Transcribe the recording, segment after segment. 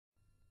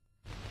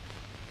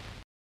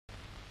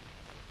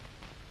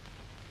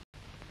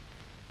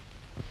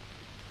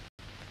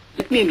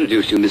Let me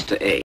introduce you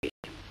Mr. A.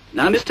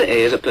 Now, Mr.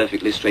 A is a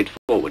perfectly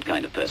straightforward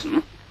kind of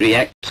person. He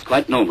acts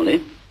quite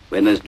normally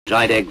when there's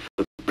dried egg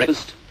for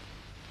breakfast,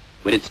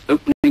 when it's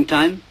opening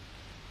time,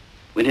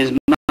 when his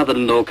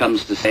mother-in-law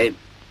comes to say,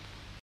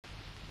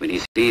 when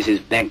he sees his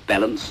bank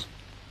balance,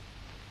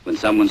 when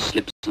someone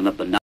slips on a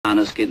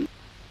banana skin,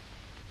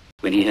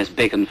 when he has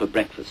bacon for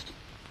breakfast.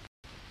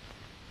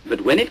 But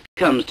when it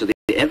comes to the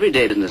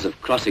everyday business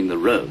of crossing the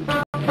road...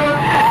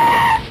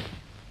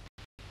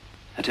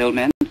 That old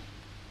man?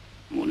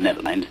 Well,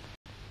 never mind.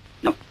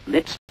 Now,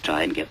 let's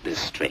try and get this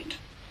straight.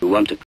 You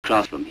want to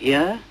cross from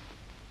here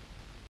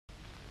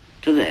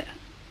to there.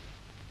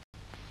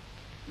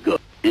 Good.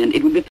 And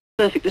it would be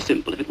perfectly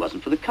simple if it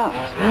wasn't for the cars.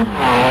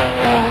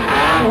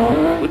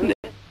 Wouldn't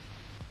it?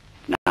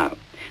 Now,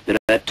 there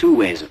are two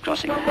ways of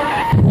crossing.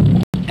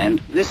 And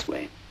this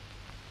way.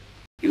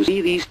 You see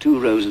these two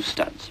rows of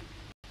studs?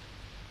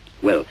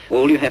 Well,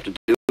 all you have to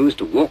do is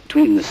to walk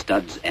between the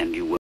studs and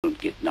you won't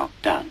get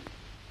knocked down.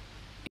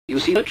 You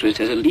see, the motorist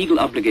has a legal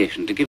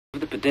obligation to give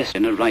the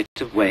pedestrian a right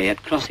of way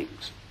at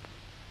crossings.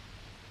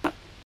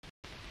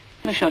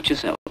 Now, shut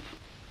yourself.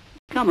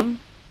 Come on,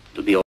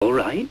 it'll be all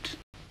right.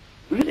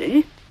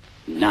 Really?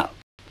 Now.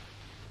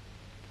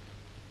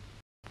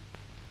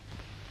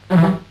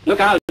 Look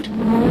out!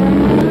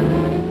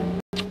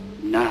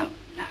 Now.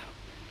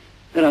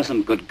 There are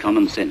some good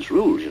common sense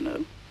rules, you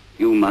know.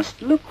 You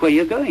must look where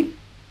you're going.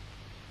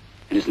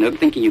 And it's no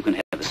thinking you can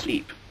have a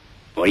sleep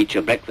or eat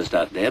your breakfast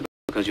out there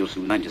because you'll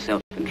soon find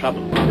yourself in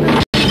trouble.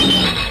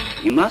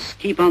 You must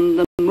keep on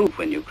the move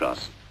when you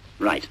cross.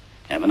 Right.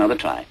 Have another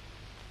try.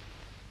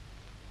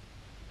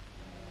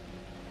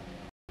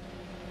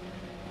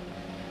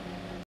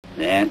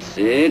 That's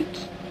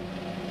it.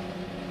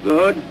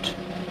 Good.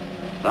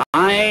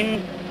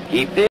 Fine.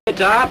 Keep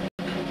it up.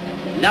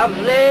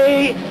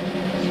 Lovely.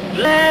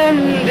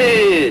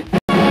 Splendid.